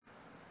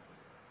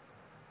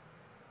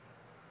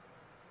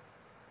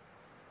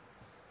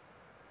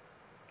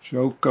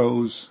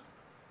Joko's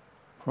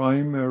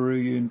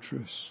primary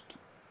interest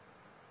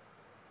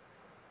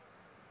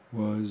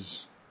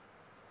was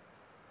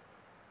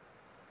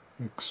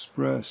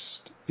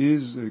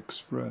is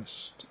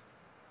expressed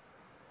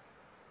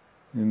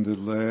in the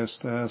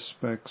last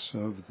aspects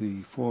of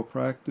the four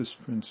practice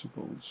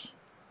principles.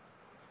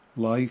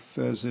 Life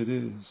as it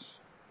is,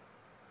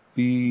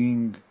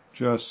 being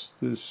just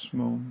this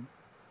moment,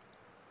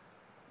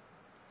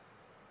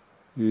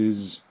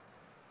 is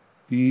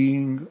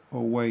being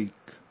awake,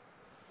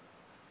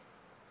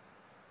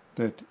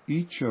 that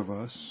each of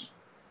us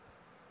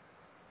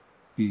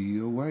be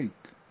awake.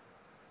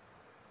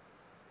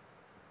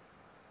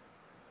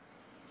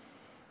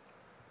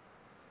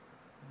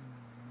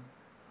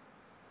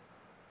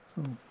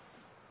 So,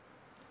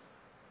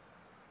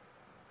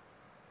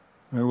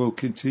 I will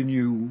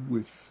continue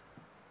with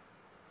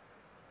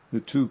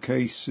the two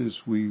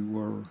cases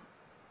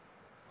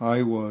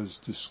I was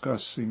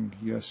discussing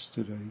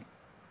yesterday.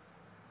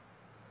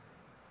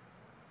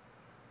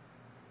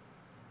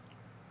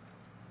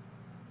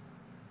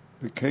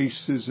 The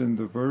cases and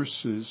the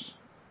verses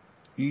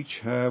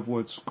each have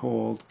what's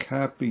called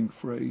capping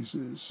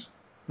phrases.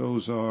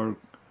 Those are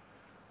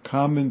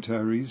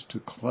commentaries to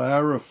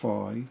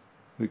clarify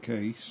the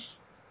case.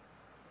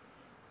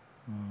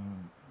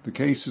 The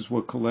cases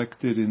were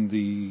collected in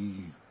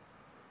the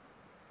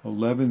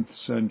 11th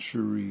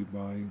century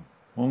by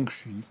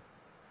Hongxi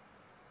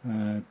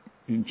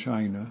in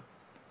China,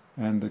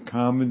 and the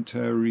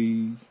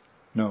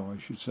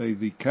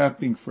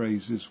capping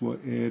phrases were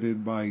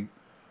added by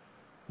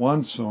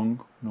Wansong,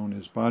 known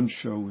as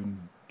Bansho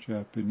in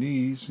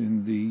Japanese,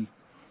 in the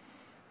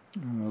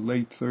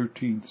late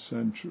 13th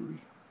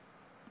century,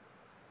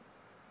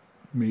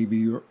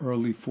 maybe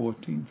early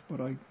 14th, but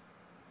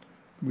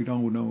we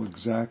don't know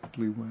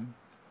exactly when.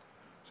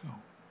 So,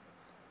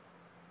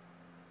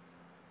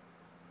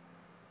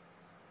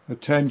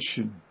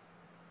 attention.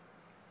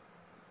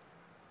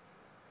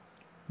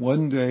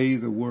 One day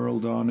the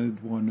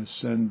world-honored one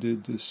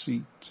ascended the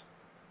seat.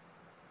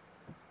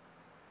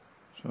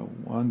 So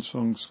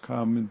Wansong's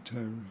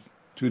commentary.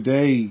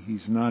 Today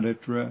he's not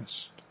at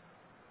rest.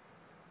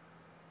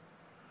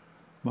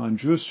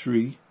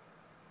 Manjusri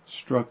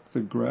struck the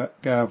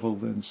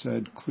gavel and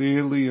said,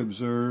 "Clearly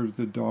observe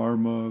the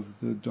Dharma of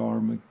the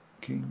Dharma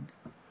King.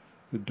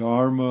 The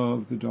Dharma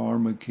of the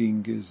Dharma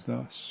King is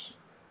thus."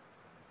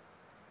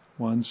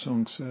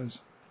 Wansong says,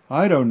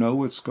 "I don't know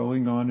what's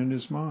going on in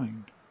his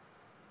mind."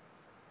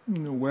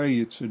 In a way,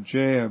 it's a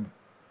jab.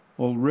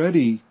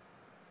 Already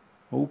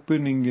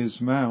opening his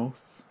mouth,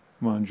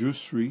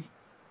 Manjusri,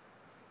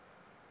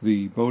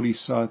 the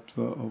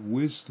Bodhisattva of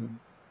wisdom,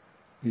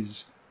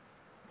 is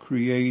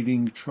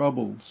creating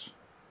troubles.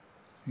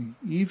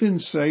 Even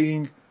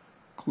saying,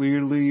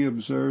 "Clearly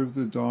observe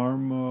the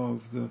Dharma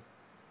of the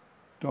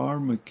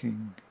Dharma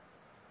King,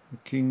 the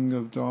King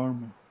of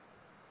Dharma,"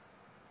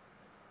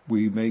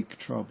 we make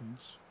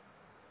troubles.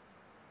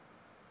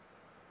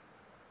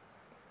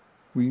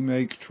 We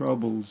make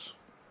troubles.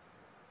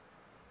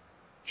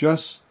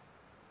 Just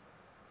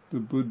the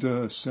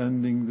Buddha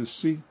ascending the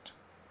seat.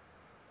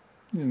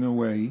 In a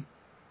way,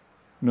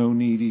 no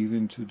need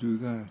even to do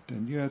that.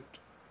 And yet,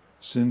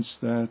 since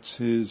that's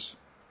his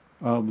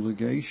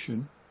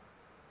obligation,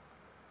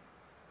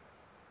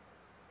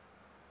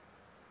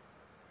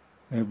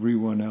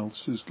 everyone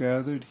else is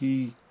gathered,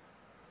 he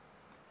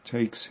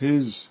takes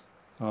his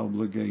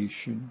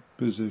obligation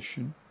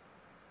position,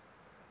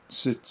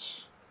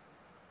 sits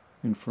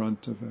in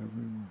front of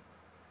everyone,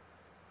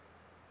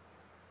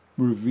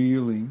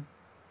 revealing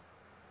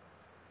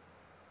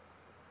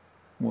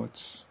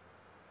what's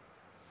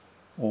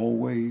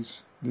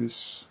always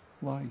this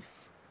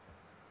life,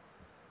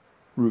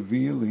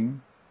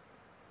 revealing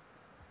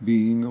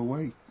being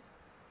awake.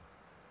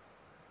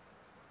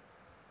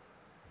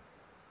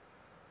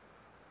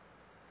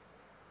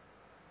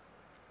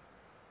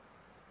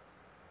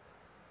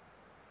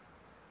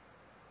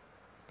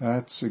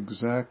 That's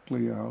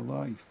exactly our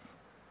life.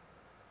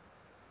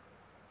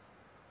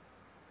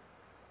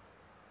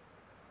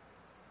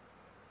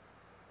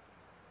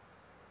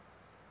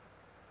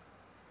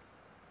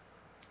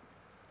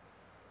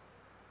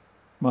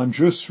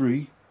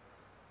 Manjusri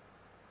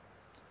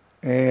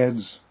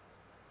adds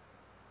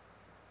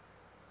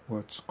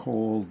what's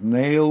called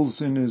nails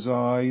in his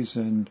eyes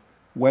and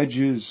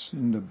wedges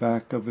in the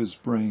back of his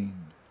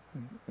brain,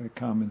 a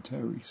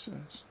commentary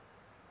says.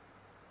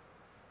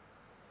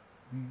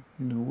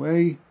 In a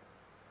way,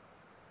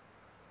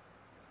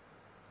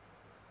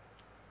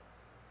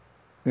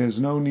 there's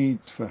no need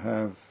to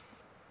have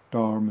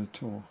Dharma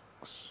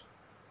talks,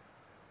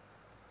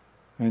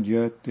 and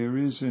yet there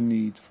is a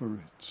need for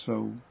it.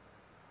 So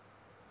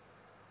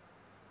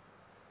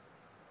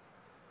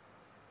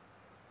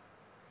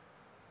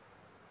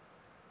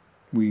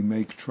we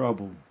make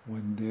trouble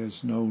when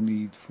there's no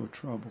need for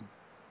trouble.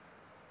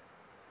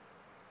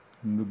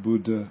 And the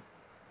Buddha,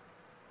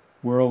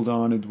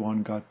 world-honored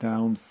one, got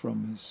down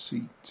from his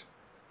seat.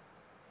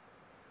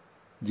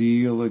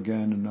 Deal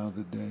again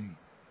another day.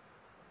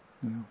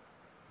 Now,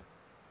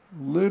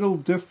 a little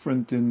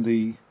different in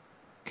the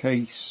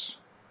case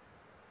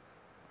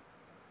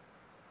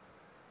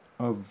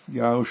of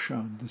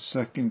Yaoshan, the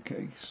second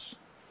case.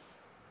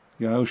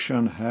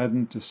 Yaoshan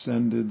hadn't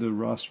ascended the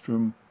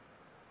rostrum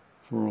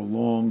for a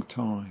long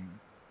time,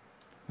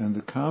 and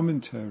the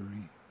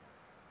commentary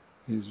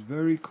is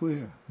very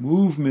clear.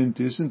 Movement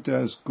isn't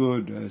as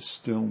good as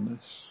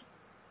stillness.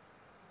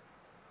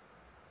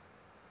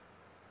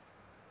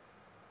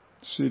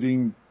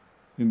 Sitting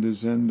in the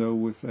zendo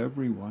with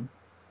everyone,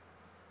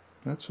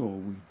 that's all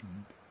we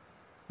need.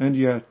 And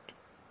yet,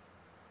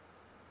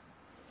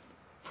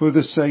 for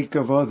the sake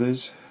of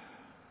others,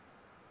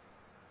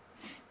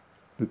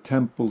 the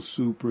temple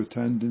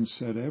superintendent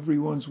said,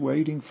 everyone's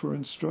waiting for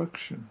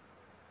instruction.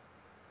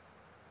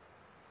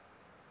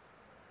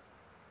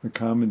 The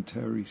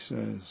commentary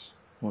says,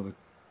 or the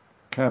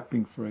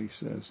capping phrase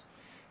says,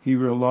 he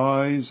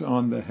relies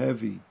on the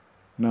heavy,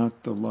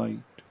 not the light.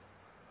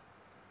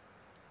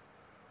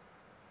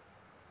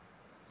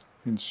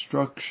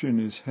 Instruction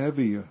is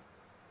heavier.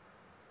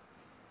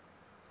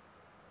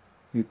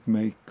 It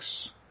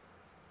makes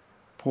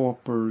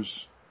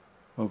paupers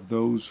of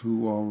those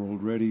who are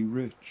already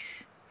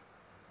rich.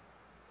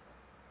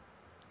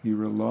 He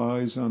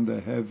relies on the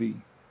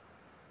heavy,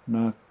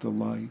 not the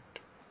light.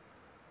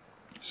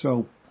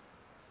 So,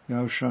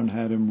 Yaoshan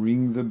had him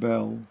ring the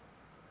bell.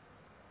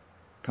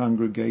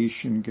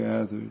 Congregation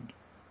gathered.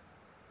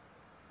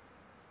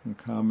 And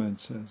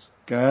comment says,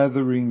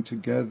 gathering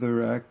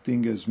together,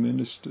 acting as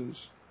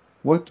ministers,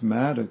 what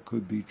matter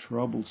could be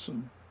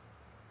troublesome?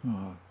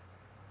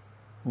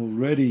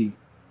 Already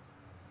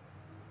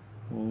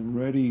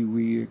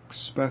we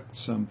expect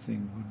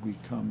something when we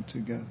come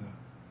together.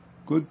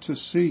 Good to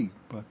see,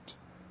 but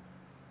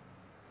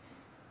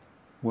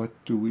what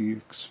do we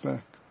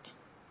expect?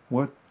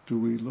 What do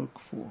we look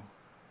for?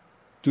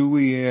 Do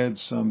we add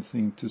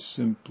something to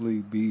simply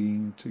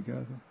being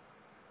together?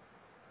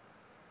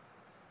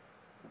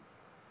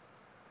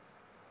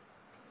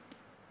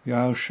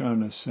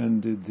 Yaoshan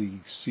ascended the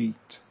seat.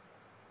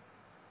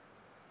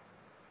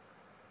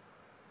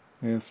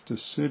 After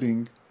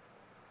sitting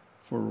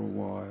for a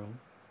while,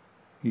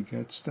 he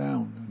gets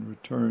down and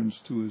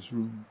returns to his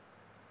room.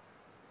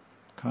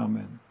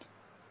 Comment.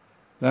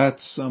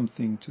 That's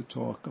something to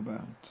talk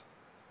about.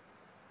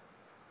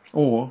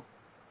 Or,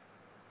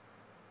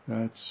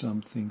 that's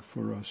something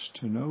for us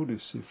to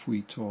notice if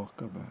we talk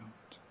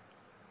about.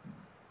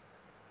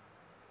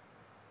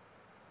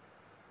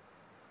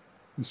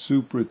 The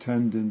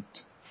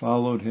superintendent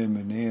followed him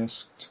and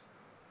asked,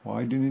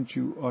 why didn't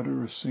you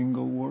utter a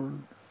single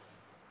word?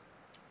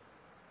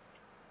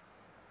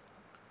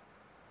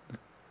 The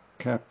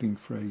capping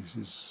phrase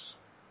is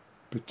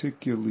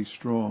particularly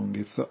strong.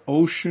 If the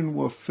ocean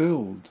were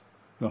filled,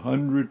 the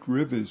 100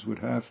 rivers would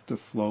have to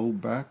flow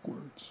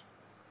backwards.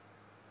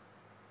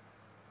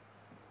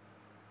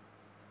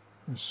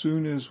 As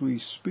soon as we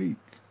speak,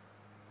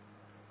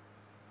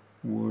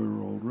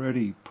 we're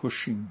already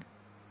pushing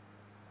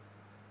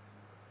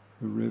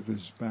the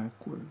rivers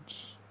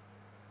backwards.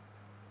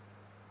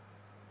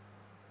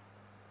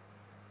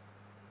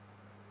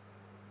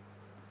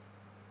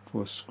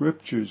 For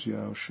scriptures,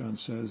 Yaoshan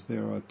says,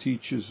 there are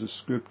teachers of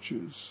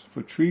scriptures.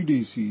 For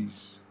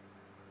treatises,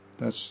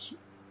 that's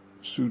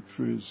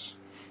sutras,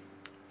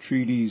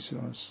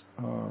 treatises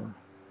are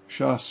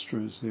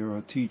shastras, there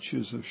are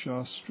teachers of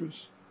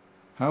shastras.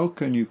 How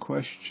can you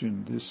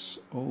question this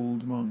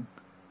old monk?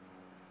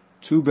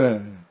 Too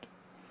bad.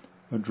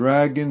 A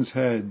dragon's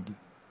head,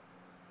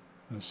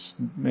 a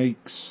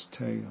snake's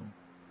tail.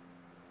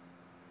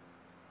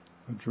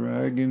 A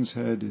dragon's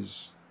head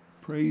is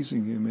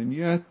praising him, and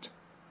yet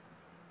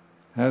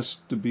has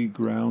to be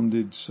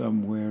grounded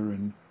somewhere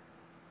and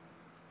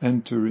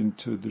enter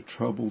into the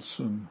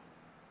troublesome.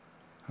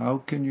 How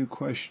can you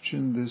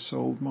question this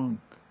old monk?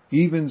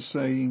 Even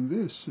saying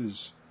this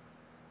is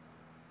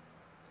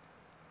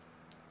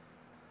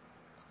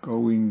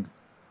going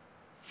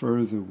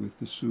further with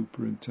the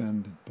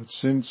superintendent. But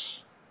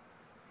since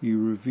he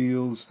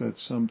reveals that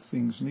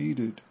something's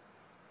needed,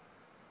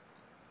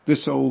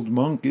 this old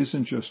monk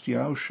isn't just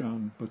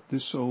Yaoshan, but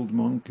this old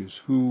monk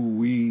is who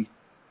we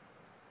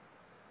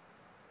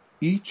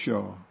each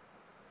are.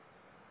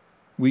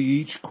 We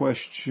each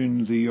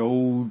question the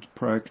old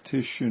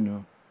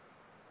practitioner,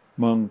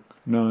 monk,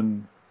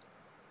 nun,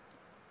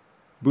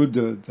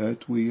 Buddha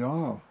that we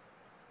are,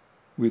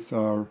 with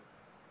our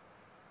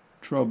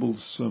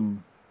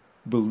troublesome,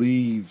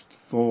 believed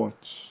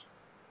thoughts,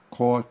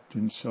 caught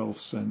in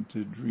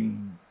self-centered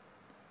dream.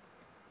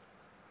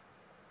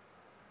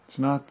 It's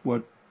not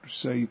what we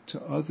say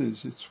to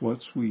others, it's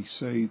what we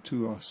say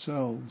to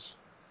ourselves.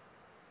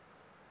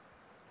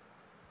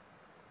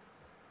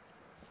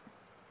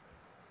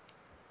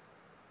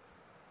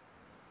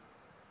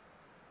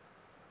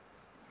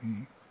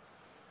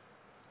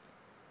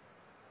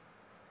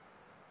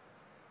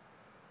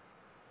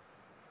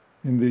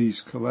 In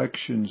these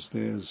collections,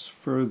 there's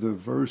further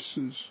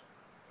verses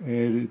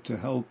added to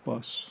help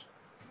us.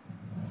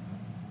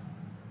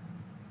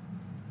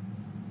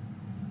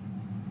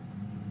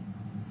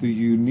 The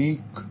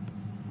unique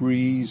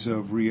breeze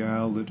of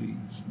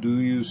realities. Do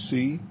you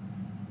see?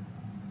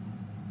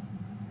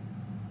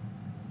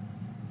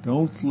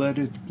 Don't let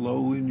it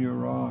blow in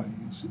your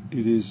eyes.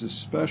 It is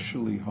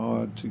especially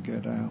hard to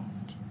get out.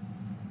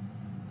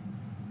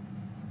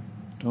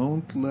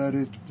 Don't let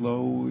it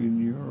blow in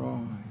your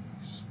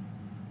eyes.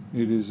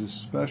 It is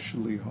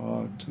especially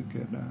hard to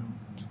get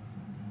out.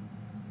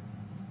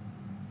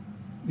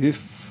 If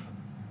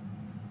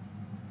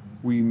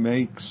we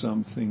make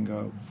something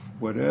of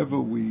whatever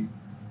we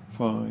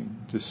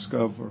find,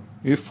 discover,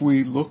 if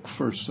we look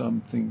for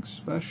something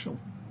special,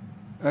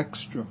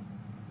 extra,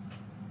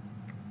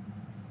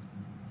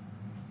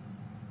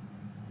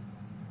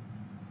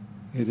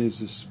 it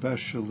is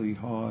especially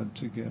hard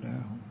to get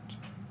out.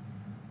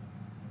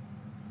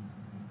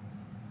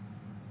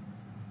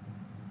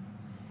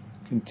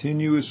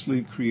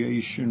 Continuously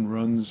creation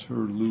runs her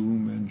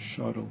loom and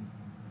shuttle.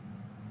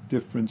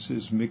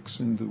 Differences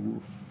mix in the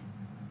woof,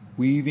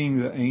 weaving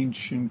the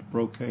ancient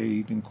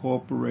brocade,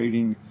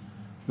 incorporating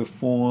the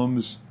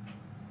forms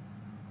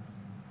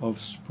of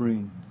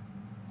spring.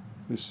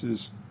 This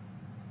is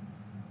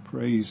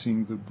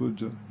praising the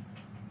Buddha.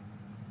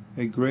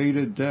 A great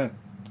adept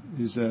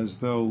is as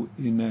though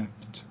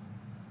inept.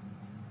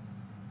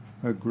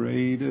 A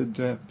great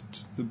adept,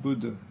 the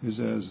Buddha, is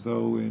as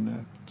though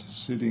inept,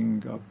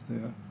 sitting up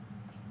there,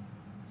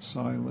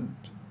 silent,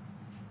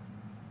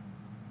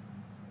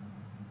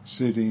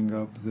 sitting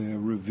up there,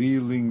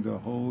 revealing the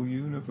whole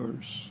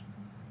universe.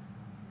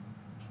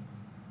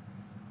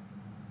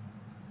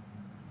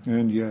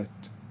 And yet,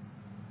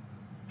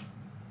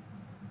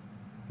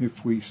 if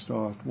we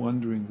start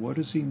wondering, what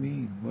does he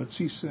mean? What's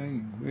he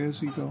saying? Where's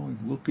he going?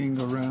 Looking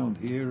around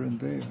here and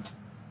there,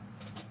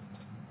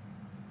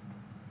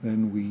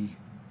 then we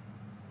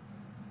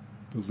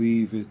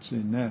believe it's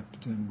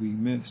inept and we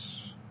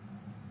miss.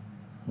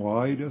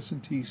 Why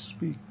doesn't he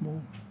speak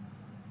more?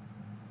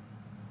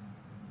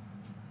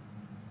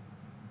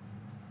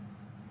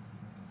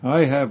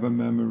 I have a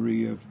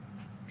memory of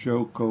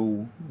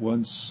Joko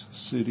once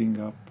sitting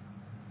up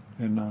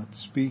and not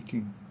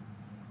speaking.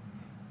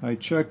 I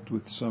checked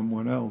with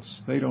someone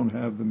else. They don't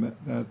have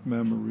that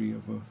memory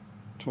of a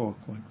talk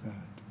like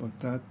that, but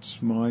that's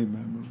my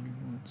memory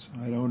once.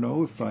 I don't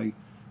know if I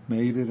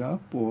made it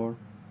up or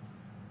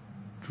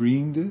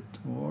dreamed it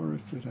or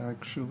if it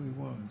actually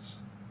was.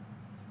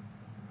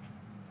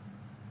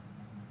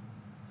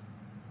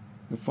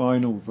 The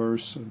final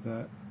verse of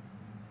that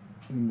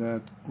in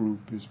that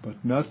group is,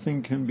 but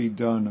nothing can be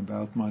done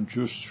about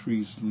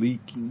Manjushri's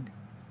leaking.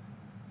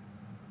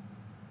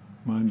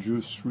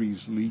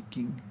 Manjushri's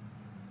leaking.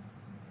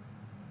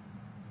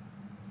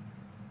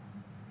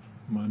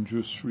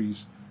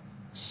 Manjushri's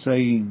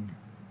saying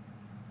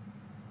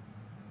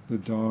the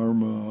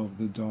Dharma of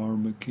the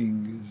Dharma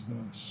King is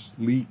thus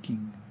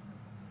leaking.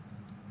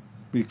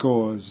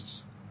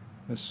 Because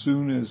as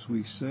soon as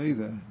we say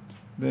that,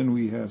 then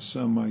we have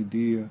some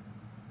idea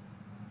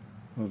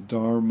of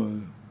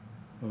Dharma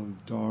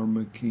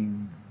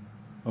King,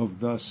 of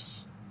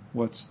thus,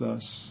 what's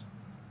thus?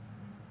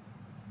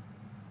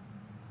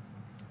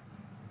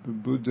 The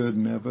Buddha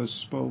never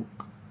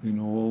spoke in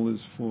all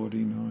his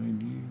 49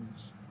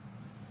 years.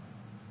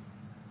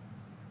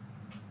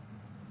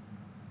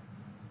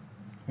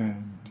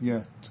 And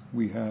yet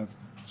we have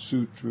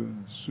sutra,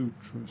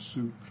 sutra,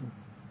 sutra.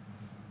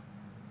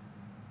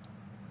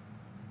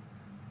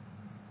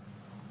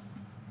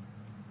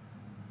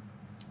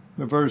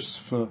 The verse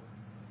for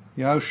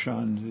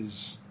Yaoshan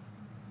is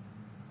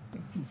a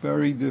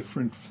very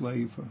different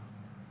flavor.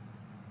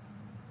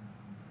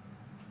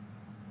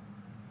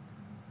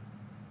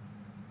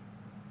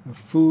 A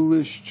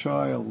foolish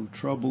child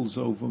troubles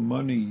over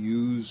money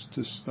used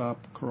to stop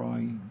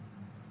crying.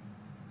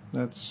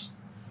 That's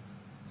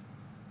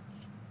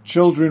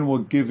children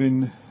were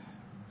given,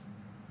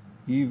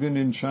 even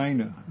in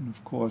China, and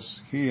of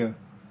course here,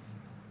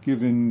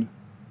 given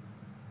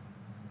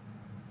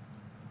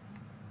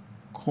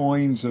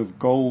coins of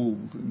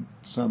gold.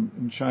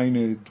 In China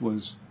it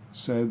was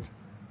said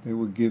they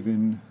were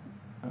given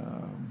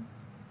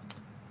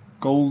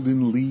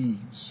golden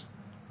leaves,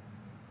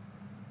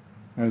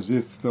 as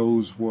if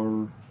those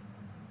were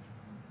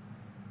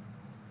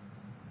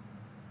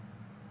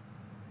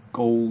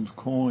gold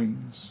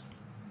coins,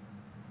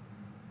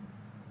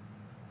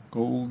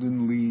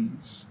 golden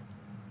leaves.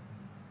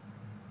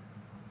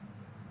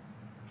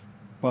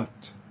 But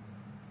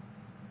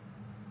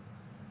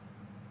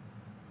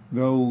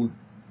though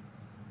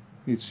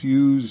it's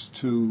used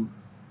to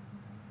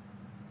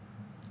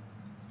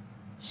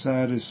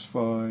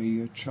satisfy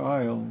a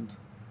child,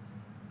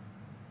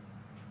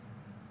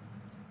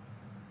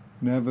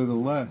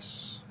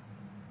 nevertheless,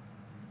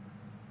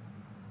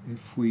 if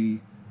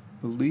we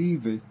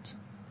believe it,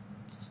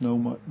 it's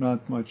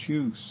not much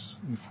use.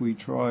 If we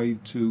try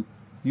to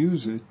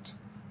use it,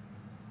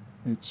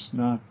 it's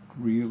not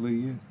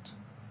really it.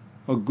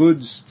 A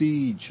good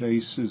steed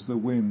chases the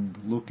wind,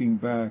 looking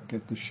back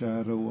at the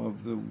shadow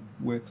of the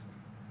whip.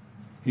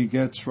 He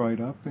gets right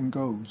up and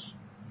goes.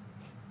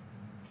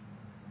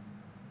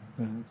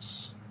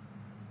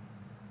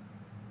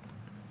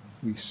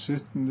 We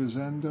sit in the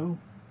zendo,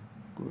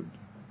 good.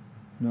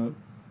 No,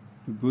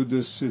 the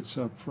Buddha sits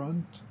up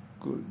front,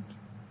 good.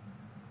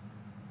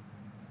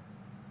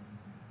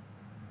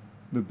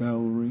 The bell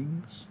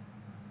rings.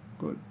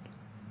 Good.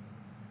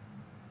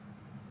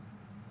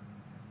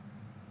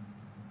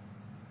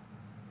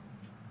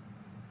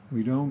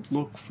 We don't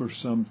look for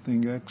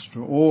something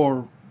extra,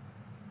 or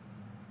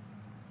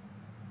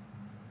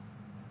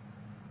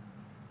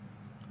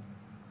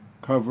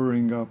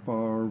covering up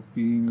our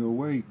being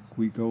awake,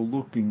 we go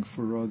looking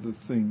for other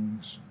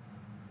things.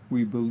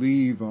 We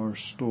believe our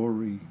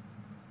story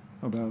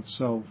about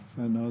self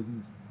and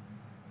others.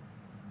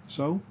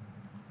 So,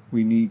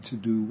 we need to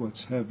do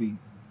what's heavy.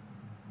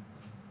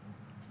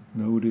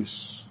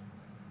 Notice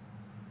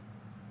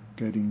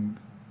getting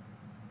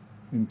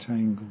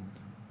entangled,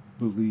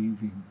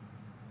 believing.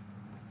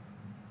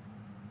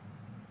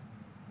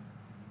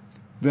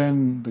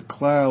 Then the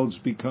clouds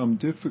become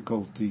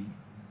difficulty,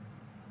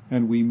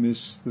 and we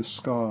miss the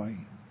sky.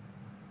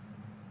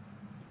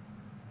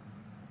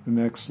 The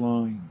next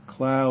line,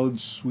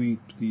 clouds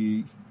sweep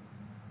the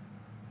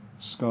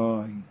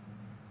sky,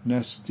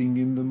 nesting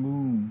in the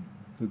moon,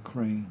 the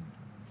crane.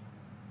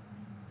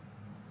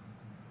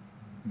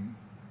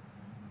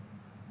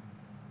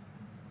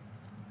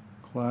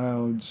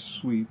 Clouds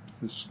sweep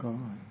the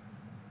sky.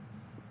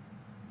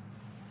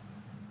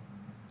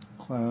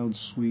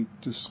 Clouds sweep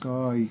the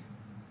sky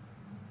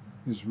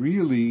is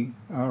really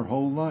our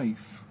whole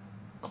life.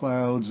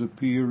 Clouds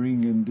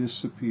appearing and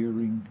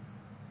disappearing.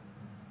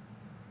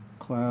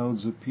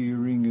 Clouds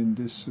appearing and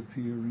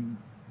disappearing.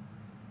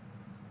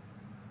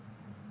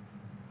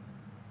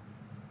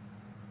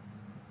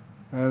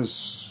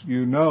 As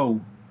you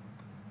know,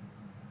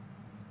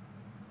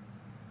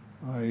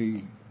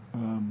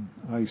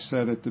 I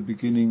said at the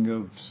beginning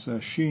of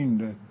Sesshin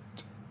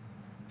that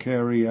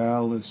Carrie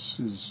Alice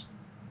is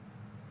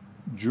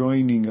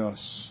joining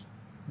us,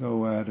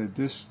 though at a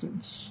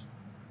distance,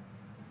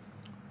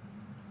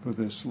 for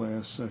this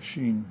last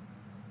Sesshin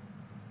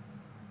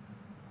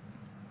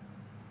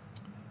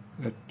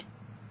that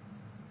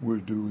we're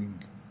doing.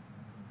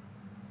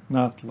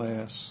 Not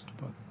last,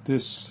 but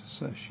this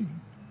Sesshin.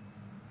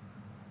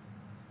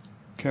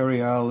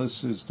 Carrie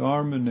Alice's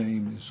Dharma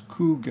name is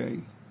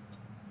Kuge,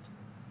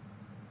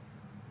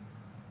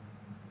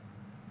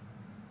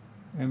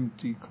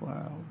 empty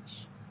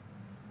clouds.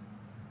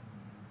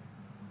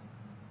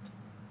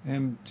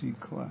 Empty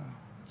clouds.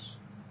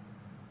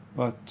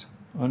 But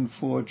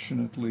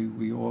unfortunately,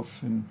 we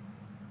often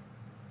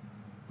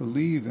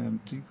believe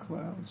empty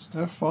clouds.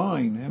 They're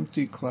fine.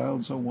 Empty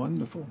clouds are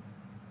wonderful.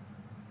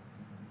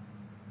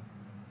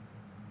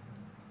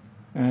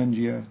 And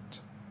yet,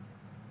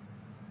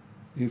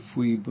 if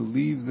we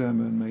believe them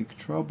and make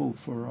trouble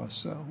for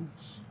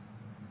ourselves,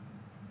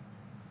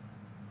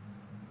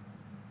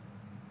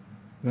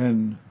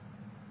 then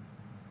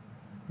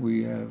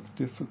we have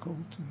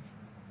difficulty.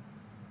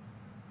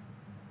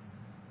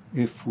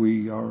 If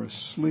we are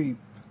asleep,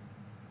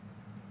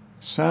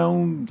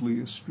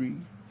 soundly asleep,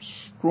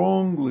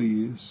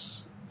 strongly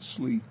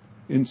asleep,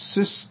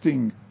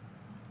 insisting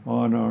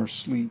on our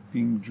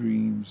sleeping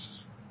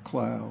dreams,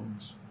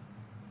 clouds,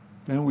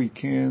 then we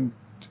can't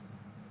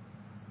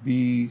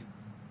be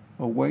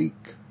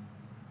awake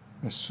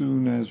as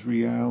soon as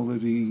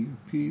reality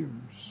appears.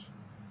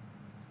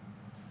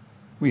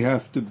 We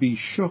have to be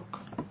shook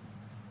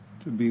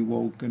to be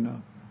woken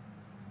up.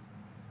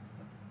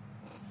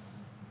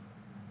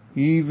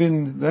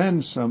 Even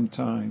then,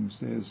 sometimes,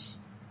 there's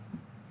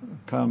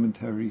a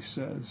commentary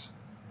says,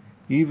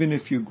 even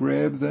if you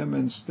grab them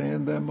and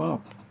stand them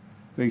up,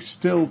 they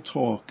still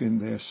talk in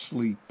their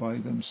sleep by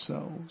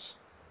themselves.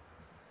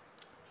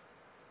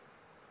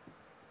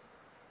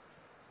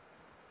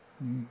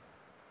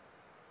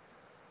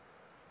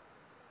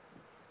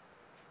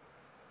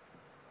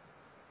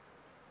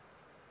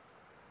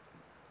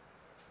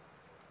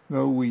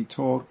 Though we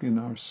talk in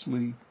our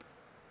sleep,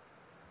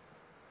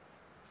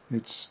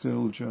 it's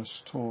still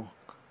just talk.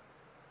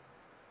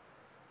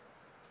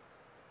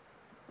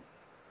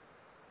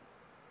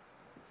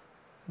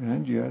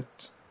 And yet,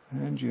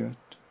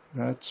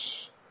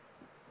 that's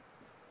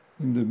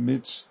in the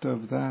midst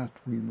of that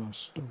we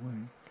must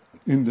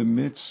awake. In the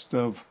midst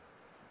of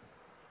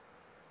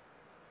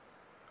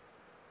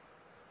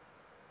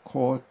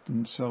caught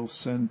in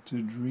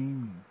self-centered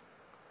dreaming,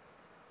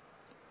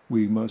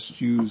 we must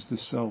use the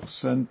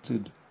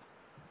self-centered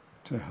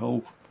to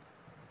help,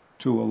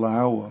 to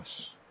allow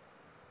us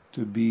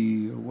to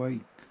be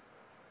awake.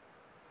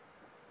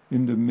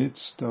 In the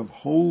midst of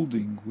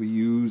holding, we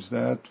use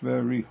that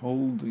very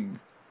holding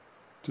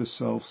to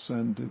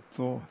self-centered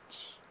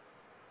thoughts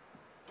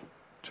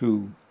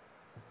to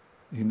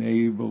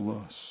enable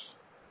us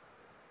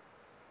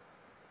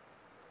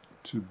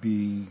to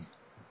be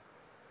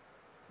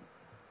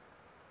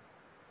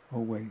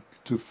awake,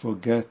 to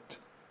forget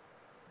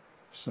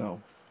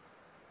self,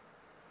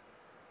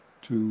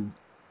 to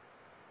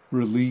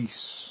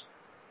release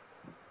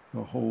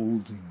the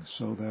holding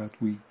so that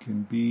we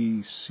can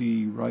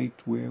see right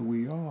where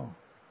we are,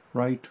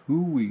 right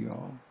who we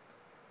are.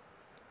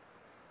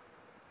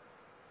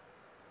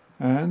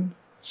 And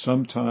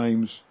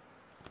sometimes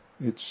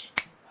it's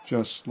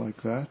just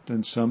like that,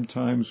 and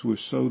sometimes we're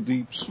so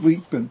deep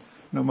sleep, and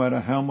no matter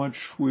how much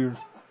we're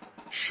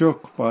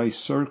shook by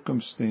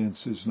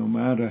circumstances, no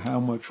matter how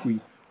much we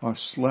are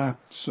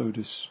slapped, so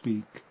to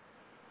speak,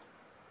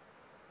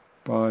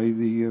 by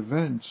the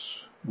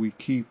events, we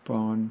keep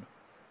on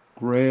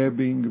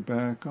grabbing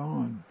back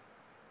on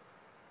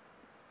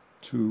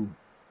to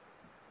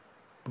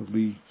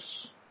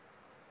beliefs,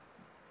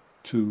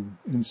 to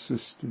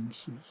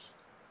insistences,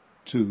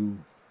 to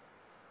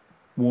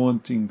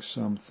wanting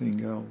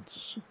something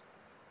else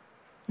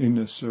in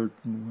a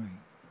certain way.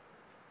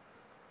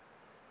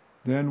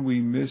 Then we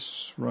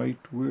miss right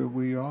where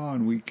we are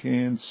and we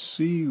can't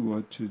see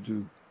what to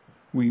do.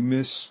 We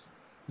miss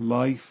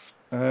life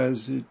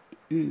as it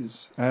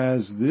is,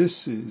 as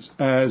this is,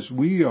 as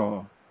we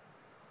are.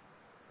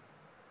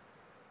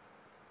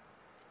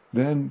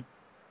 Then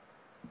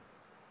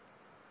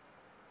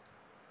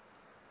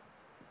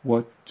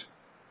what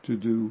to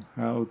do,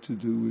 how to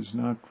do is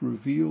not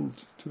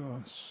revealed to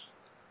us.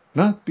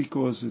 Not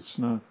because it's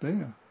not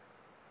there,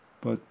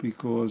 but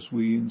because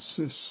we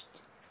insist.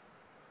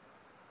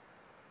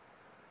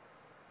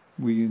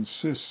 We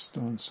insist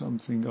on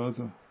something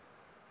other.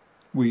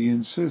 We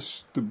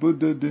insist. The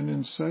Buddha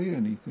didn't say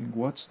anything.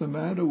 What's the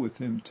matter with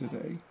him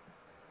today?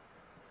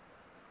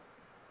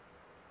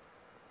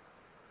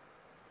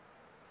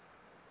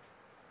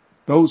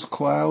 Those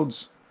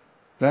clouds,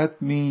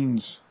 that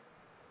means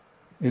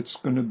it's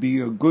going to be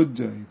a good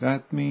day.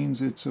 That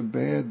means it's a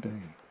bad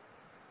day.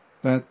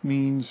 That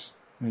means,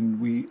 and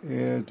we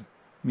add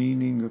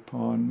meaning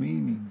upon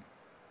meaning.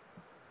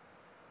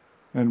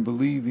 And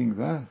believing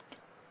that,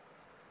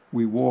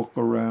 we walk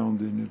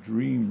around in a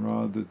dream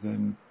rather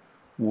than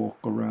walk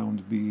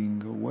around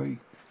being awake,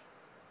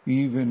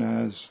 even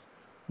as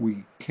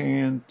we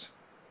can't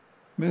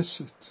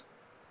miss it.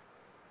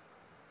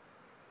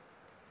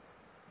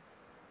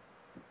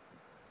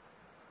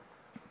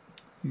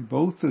 In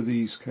both of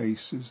these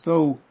cases,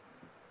 though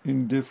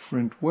in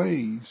different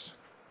ways,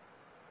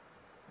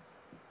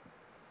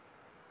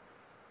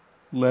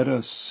 let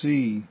us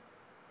see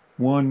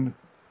one,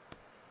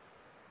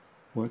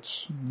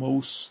 what's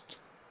most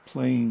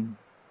plain,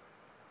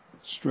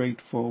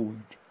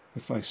 straightforward,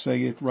 if I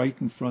say it right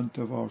in front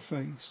of our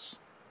face,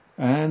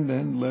 and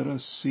then let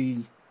us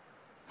see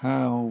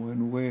how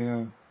and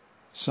where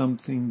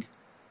something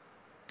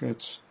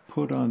gets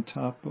put on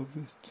top of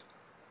it.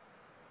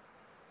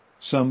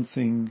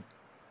 Something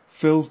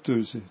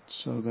filters it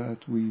so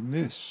that we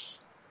miss.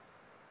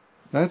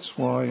 That's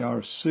why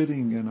our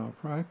sitting and our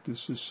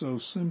practice is so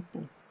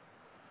simple,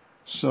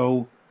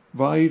 so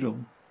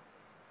vital,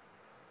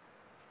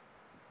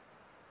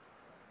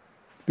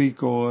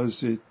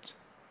 because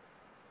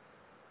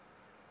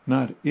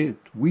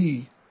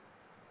we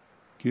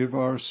give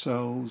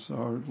ourselves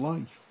our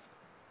life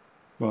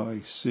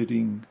by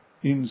sitting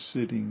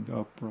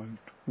upright,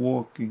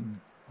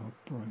 walking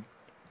upright,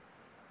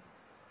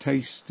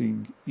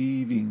 tasting,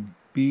 eating,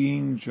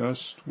 being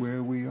just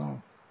where we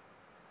are.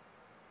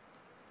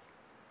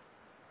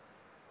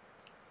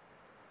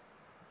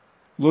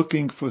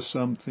 Looking for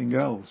something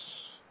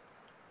else,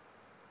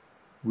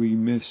 we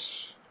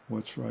miss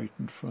what's right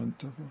in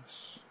front of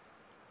us.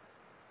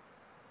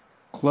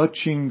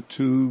 Clutching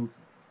to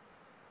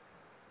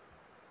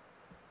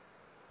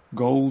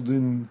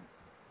golden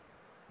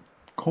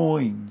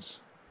coins,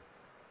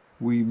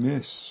 we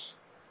miss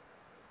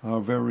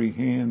our very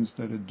hands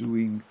that are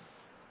doing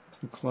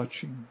the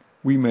clutching.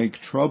 We make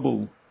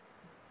trouble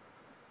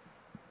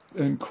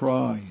and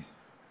cry.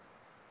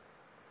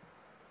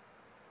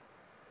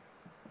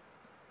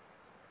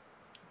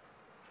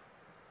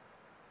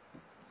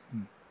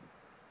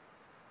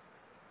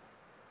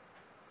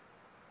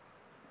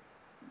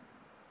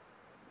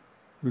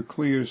 The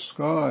clear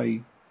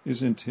sky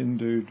isn't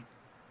hindered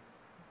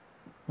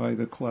by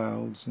the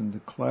clouds, and the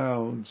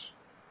clouds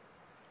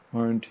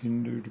aren't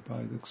hindered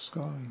by the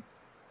sky.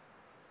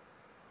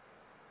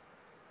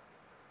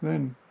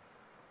 Then,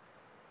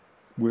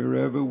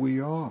 wherever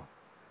we are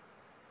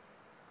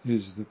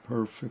is the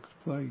perfect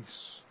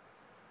place.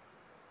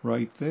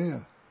 Right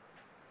there,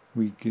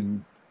 we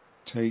can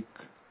take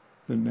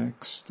the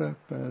next step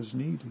as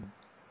needed.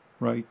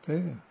 Right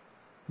there,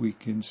 we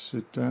can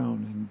sit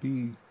down and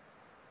be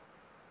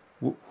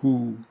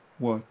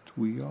what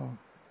we are.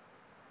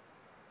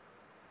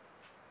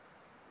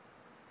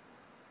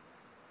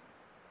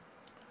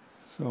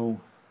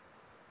 So,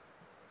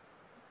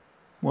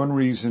 one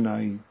reason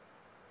I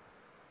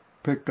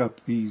pick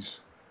up these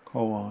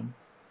koan,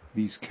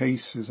 these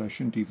cases, I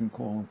shouldn't even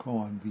call them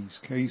koan, these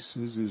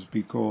cases, is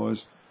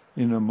because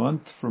in a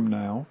month from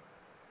now,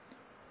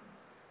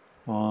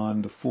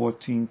 on the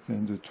 14th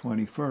and the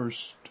 21st,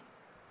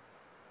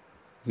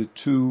 the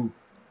two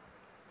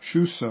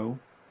shuso,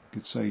 you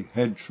could say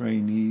head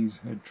trainee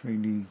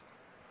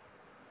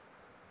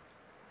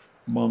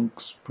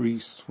monks,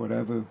 priests,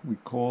 whatever we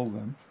call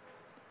them,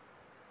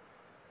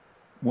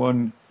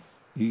 one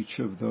each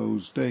of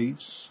those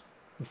dates,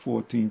 the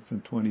 14th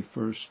and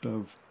 21st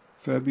of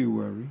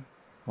February,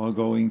 are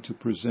going to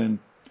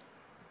present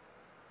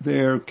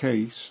their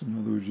case.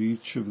 In other words,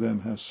 each of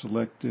them has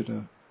selected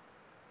a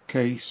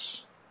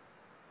case.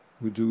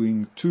 We're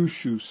doing two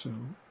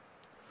shuso.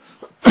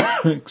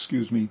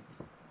 excuse me,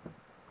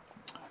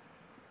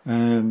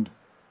 and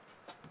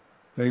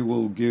they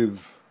will give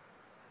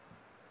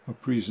a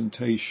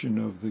presentation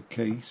of the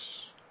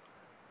case,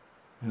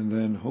 and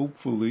then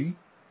hopefully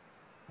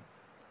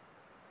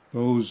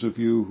those of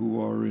you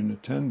who are in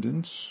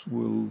attendance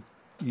will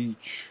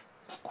each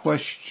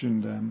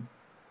question them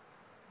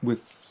with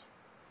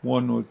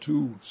one or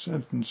two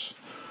sentence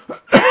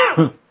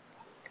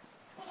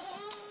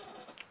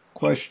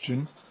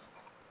question,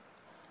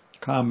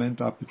 comment,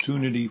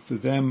 opportunity for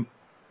them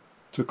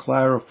to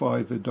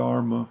clarify the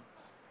Dharma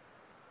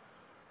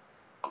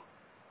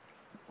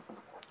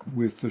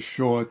with a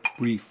short,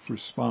 brief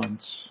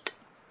response.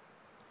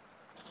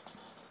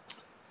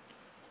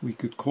 We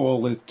could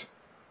call it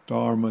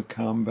Dharma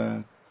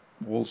combat,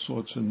 all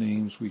sorts of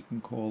names we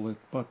can call it,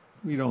 but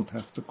we don't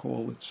have to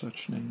call it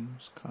such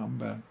names.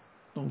 Combat,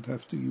 don't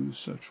have to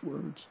use such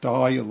words.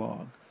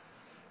 Dialogue,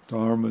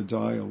 Dharma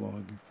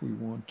dialogue, if we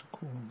want to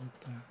call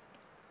it that.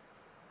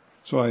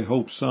 So I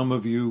hope some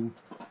of you,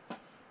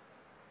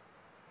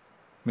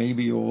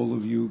 maybe all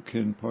of you,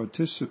 can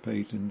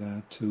participate in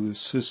that to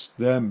assist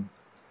them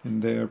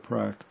in their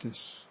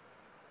practice.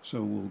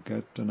 So we'll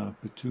get an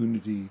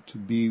opportunity to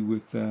be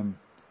with them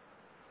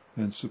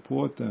and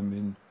support them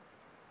in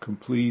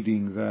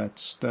completing that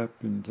step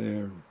in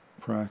their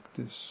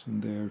practice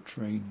and their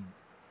training.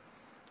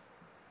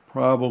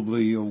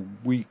 Probably a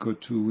week or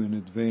two in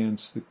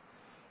advance, the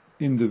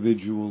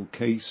individual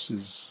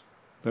cases,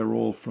 they're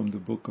all from the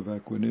Book of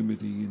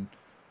Equanimity,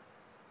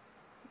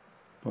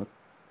 but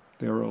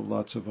there are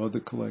lots of other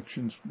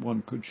collections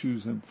one could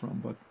choose them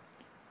from, but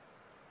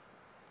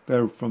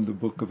they're from the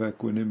Book of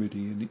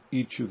Equanimity, and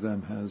each of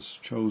them has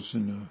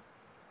chosen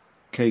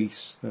a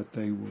case that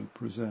they will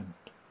present.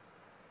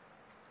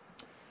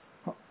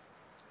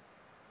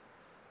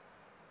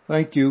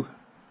 Thank you.